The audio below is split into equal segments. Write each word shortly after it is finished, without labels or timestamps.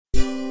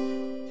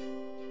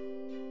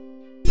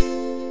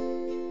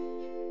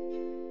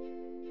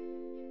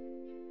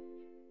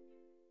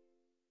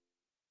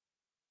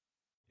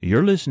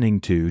You're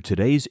listening to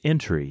today's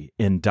entry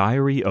in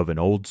Diary of an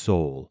Old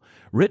Soul,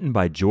 written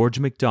by George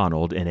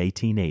MacDonald in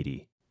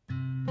 1880.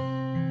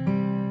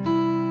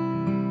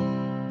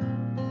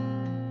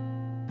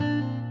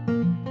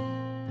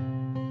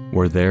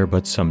 Were there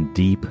but some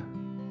deep,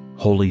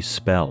 holy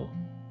spell,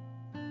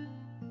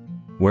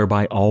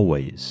 whereby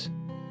always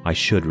I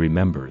should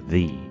remember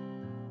thee,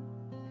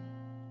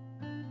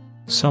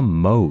 some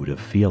mode of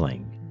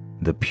feeling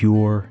the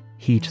pure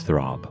heat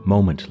throb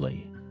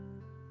momently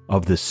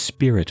of the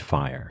spirit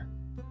fire,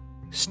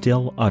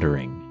 still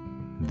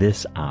uttering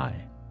this I.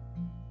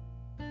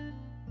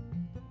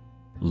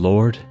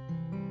 Lord,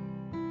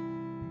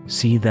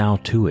 see thou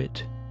to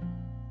it,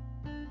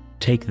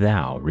 take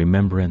thou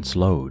remembrance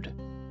load.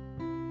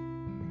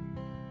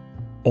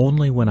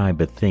 Only when I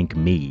bethink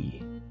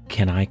me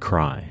can I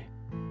cry,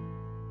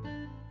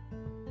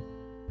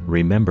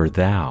 remember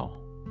thou,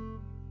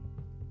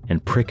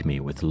 and prick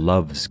me with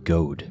love's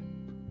goad.